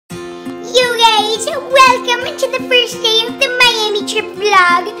guys, welcome to the first day of the Miami trip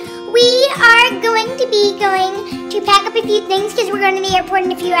vlog. We are going to be going to pack up a few things because we're going to the airport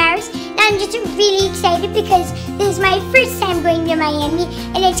in a few hours. And I'm just really excited because this is my first time going to Miami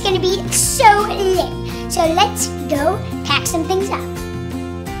and it's going to be so lit. So let's go pack some things up.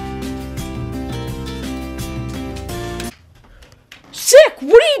 Sick,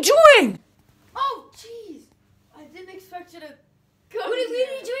 what are you doing? Oh, jeez. I didn't expect you to come What are you here.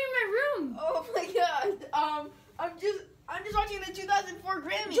 doing in my room? Oh my god. I'm just watching the 2004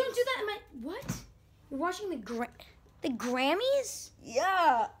 Grammys. Don't do that in my... What? You're watching the Grammys?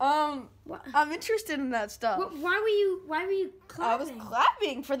 Yeah. What? I'm interested in that stuff. Why were you clapping? I was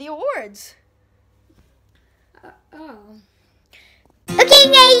clapping for the awards. Oh.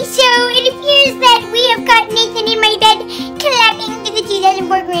 Okay guys, so it appears that we have got Nathan in my bed clapping to the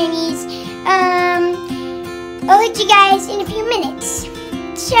 2004 Grammys. I'll hit you guys in a few minutes.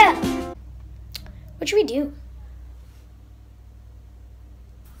 So, What should we do?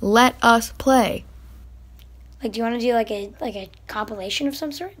 Let us play. Like, do you want to do like a compilation of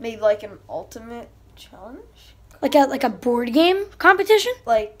some sort? Maybe like an ultimate challenge? Like a board game competition?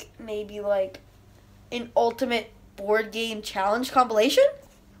 Like maybe like an ultimate board game challenge compilation?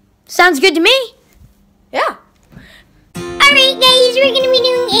 Sounds good to me. Yeah. alright guys, we're gonna be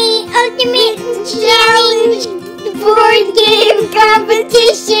doing a ultimate challenge board game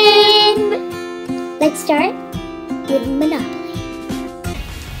competition. Let's start with Monopoly.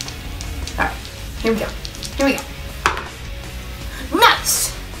 Alright, here we go.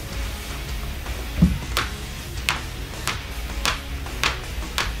 Nice!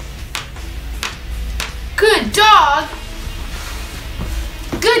 Good dog!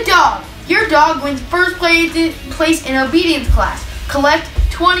 Good dog! Your dog wins first place in obedience class. Collect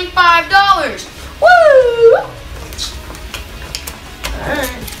 $25. Woo! Alright,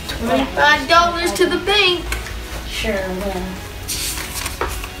 $25 to the bank. Sure, yeah.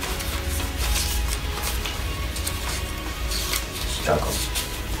 Struggle.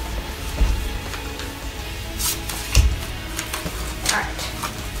 Alright.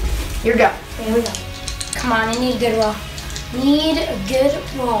 Here we go. Here we go. Come on, I need a good roll. Need a good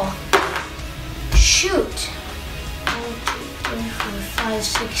roll. Shoot. 1, 2, 3, 4, 5,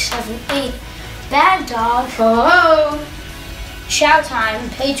 6, 7, 8. Bad dog. Oh! Chow time.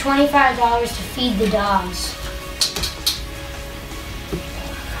 Pay $25 to feed the dogs.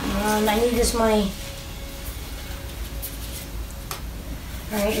 Come on, I need this money.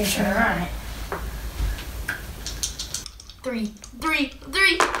 Alright, your turn. Alright. 3.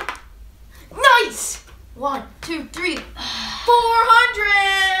 Nice! 1, 2, 3.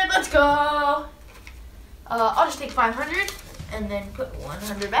 400! Let's go! I'll just take 500 and then put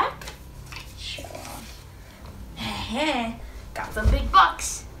 100 back. Show off. Got some big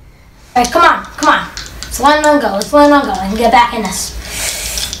bucks. Alright, come on. Let's let it go. I can get back in this.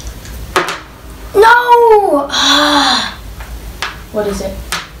 No! What is it?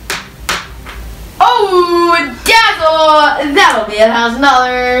 Oh, dazzle! That'll be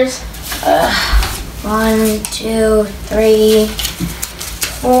 $1,000. 1, 2, 3,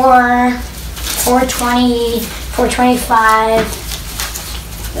 4, 420, 425.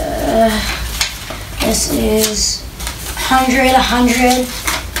 This is 100,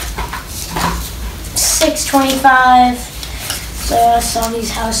 625. So I sell these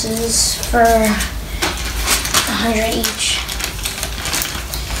houses for 100 each.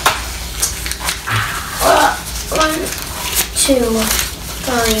 1, 2,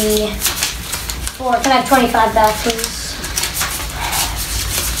 3, 4. Can I have 25 back, please?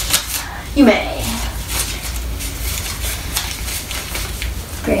 You may.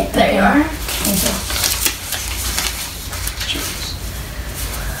 Great. There you are. Thank you. Cheers.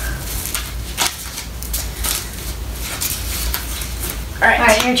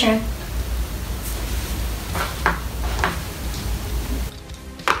 Alright, your turn.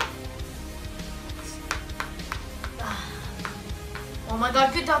 Oh my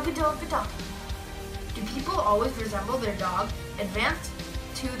god, good dog. Do people always resemble their dog? Advance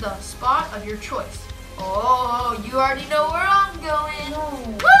to the spot of your choice. Oh, you already know where I'm going. No.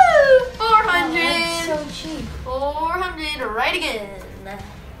 Woo! 400! Oh, that's so cheap. 400, right again.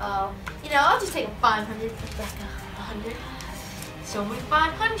 I'll just take a 500, put back a 100. So many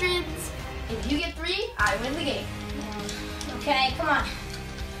 500s. If you get 3, I win the game. Okay, come on.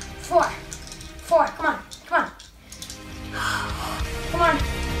 4, come on. Come on. 4.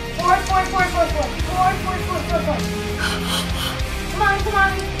 Come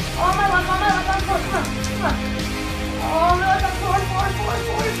on. All my luck, on 4. Come on. All my luck on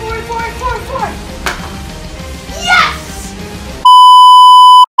 4. Yes!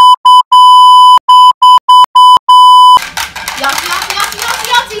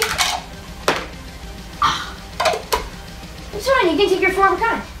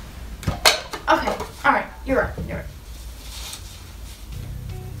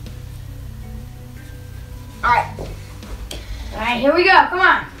 right, here we go. Come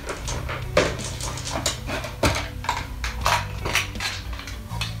on.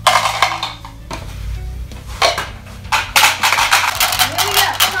 Here we go.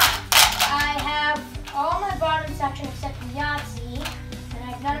 Come on. I have all my bottom section except Yahtzee, and I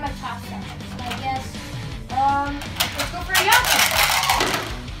have none of my top section. So I guess, let's go for a Yahtzee.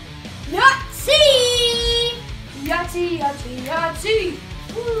 Yahtzee! Yahtzee, Yahtzee, Yahtzee!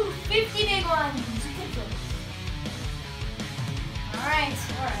 Woo! 50 big ones. Alright,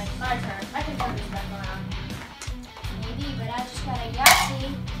 my turn. I can turn this back around. Maybe, but I just got a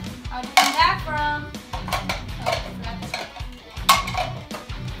Yahtzee. How'd you come back from? Oh, I forgot this one.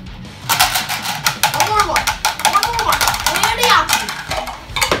 One more one. And a Yahtzee.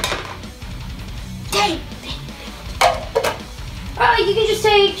 Dang. Oh, you can just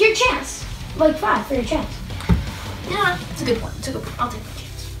take your chance. Like 5 for your chance. You know what? It's a good one. I'll take my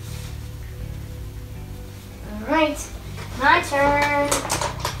chance. Alright, my turn.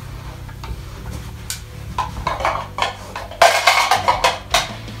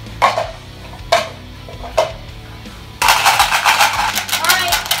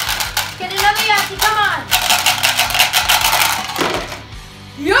 Alright, get another Yahtzee, come on.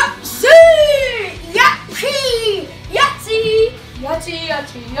 Yahtzee! Yahtzee! Yahtzee! Yahtzee,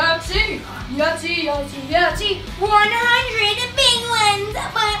 Yahtzee, Yahtzee! Yahtzee, Yahtzee, Yahtzee! 100 big ones!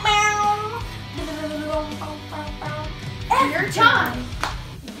 Your time.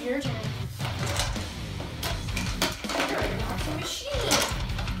 Your turn. Yahtzee machine.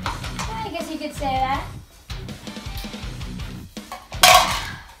 I guess you could say that.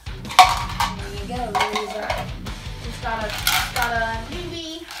 There you go, loser. Just gotta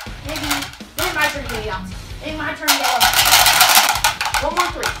maybe my turn to get a Yahtzee. Maybe my turn to get a 1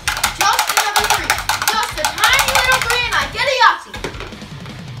 more 3. Just another 3. Just a tiny little 3 and I get a Yahtzee.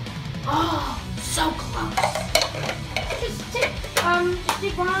 Oh, so close. Just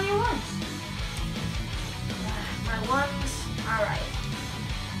take one on your ones. My ones, alright.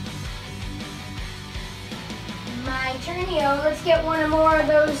 My turn, yo. Let's get one more of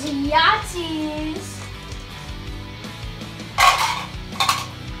those Yahtzees.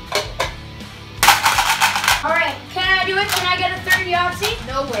 Alright, can I do it? Can I get a third Yahtzee?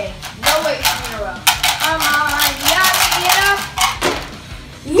 No way. No way in a row. Come on, Yahtzee!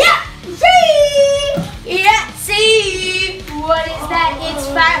 Yahtzee! Yahtzee! What is that? It's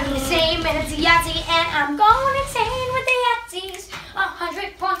 5 the same, and it's a Yahtzee, and I'm going insane with the Yahtzees.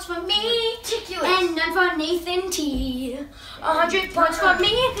 100 points for me, Ridiculous. and none for Nathan T. 100 points for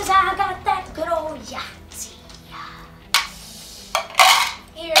me, because I got that good old Yahtzee.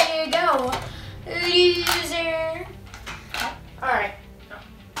 Here you go, loser. Alright.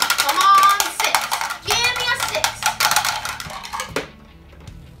 Come on, 6. Give me a 6.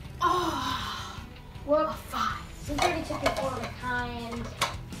 Oh, Well, a 5. since I already took it for the kind.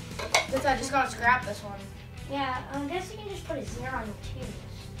 Guess I just gotta scrap this one. Yeah, I guess you can just put a 0 on the 2s.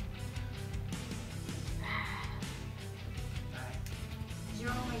 Alright.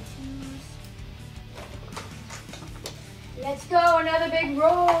 0 on my 2s. Let's go, another big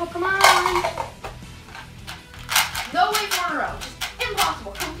roll, come on. No way 4 in a row. Just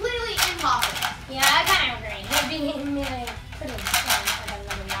impossible. Completely impossible. Yeah, I kind of agree. It'd be pretty insane if I got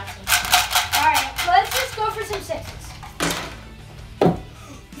another Yahtzee. Alright, let's just go for some 6s.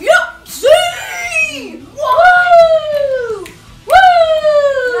 Yahtzee! Woo!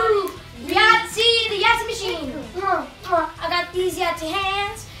 Woo! Yahtzee, the Yahtzee machine. I got these Yahtzee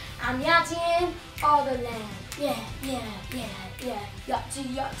hands. I'm Yahtzeeing all the land. Yeah.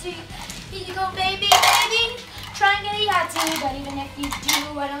 Yahtzee, Yahtzee. Here you go, baby. Try and get a Yahtzee, but even if you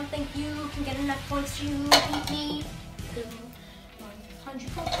do, I don't think you can get enough points to beat me.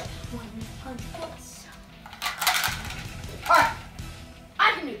 100 points. 100 points. Alright.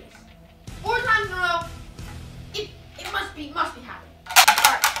 I can do this. 4 times in a row. It must be happening.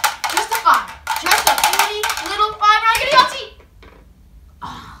 Alright. Just a 5. Just a teeny little 5 and I get a Yahtzee.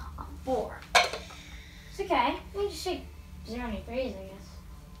 Ah, a 4. It's okay. You can just take 0 on your 3s, I guess.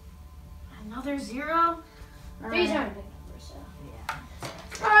 Another 0. 3s aren't a big number, so yeah.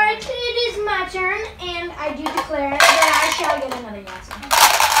 Alright, it is my turn, and I do declare that I shall get another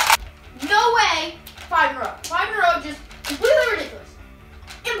Yahtzee. No way. 5 in a row. 5 in a row, just completely ridiculous.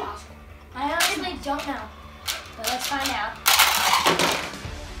 Impossible. I honestly don't know, but let's find out.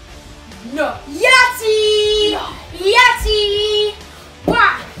 No. Yahtzee! Yahtzee!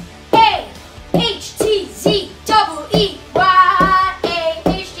 Y-A-H-T-Z-E-E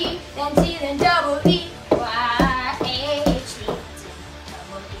Y-A-H-T then T then double E Y-A-H-T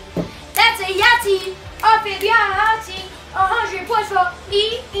double E. That's a Yahtzee, a big Yahtzee, 100 points for me.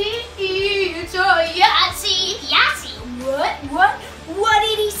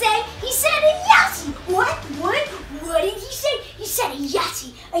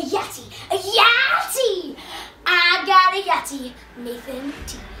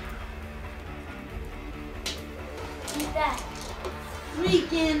 empty. Eat that.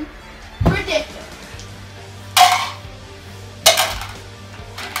 Freaking ridiculous.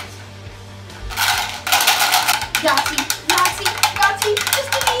 Yahtzee, Yahtzee, Yahtzee, just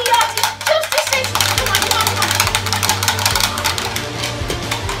give me Yahtzee, just a six. Come on, come on, come on.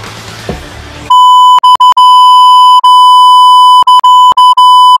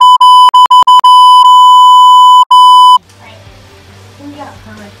 Alright. Who we got?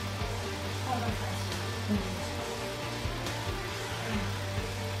 Alright. Hold on first.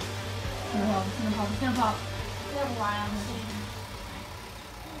 It's gonna pop. We have a while.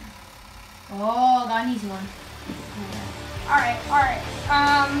 Oh, got an easy one. Alright.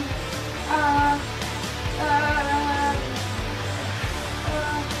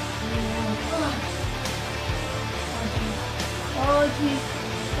 Oh, geez.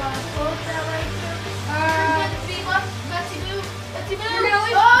 Close that right there. Betsy move. Betsy move. You're gonna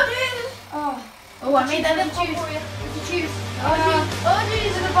leave? Oh, Jesus. Oh. Oh, I made that difficult for you. What'd you choose? Oh, geez. Oh,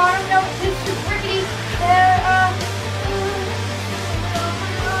 geez. To the bottom, no, it's too rickety.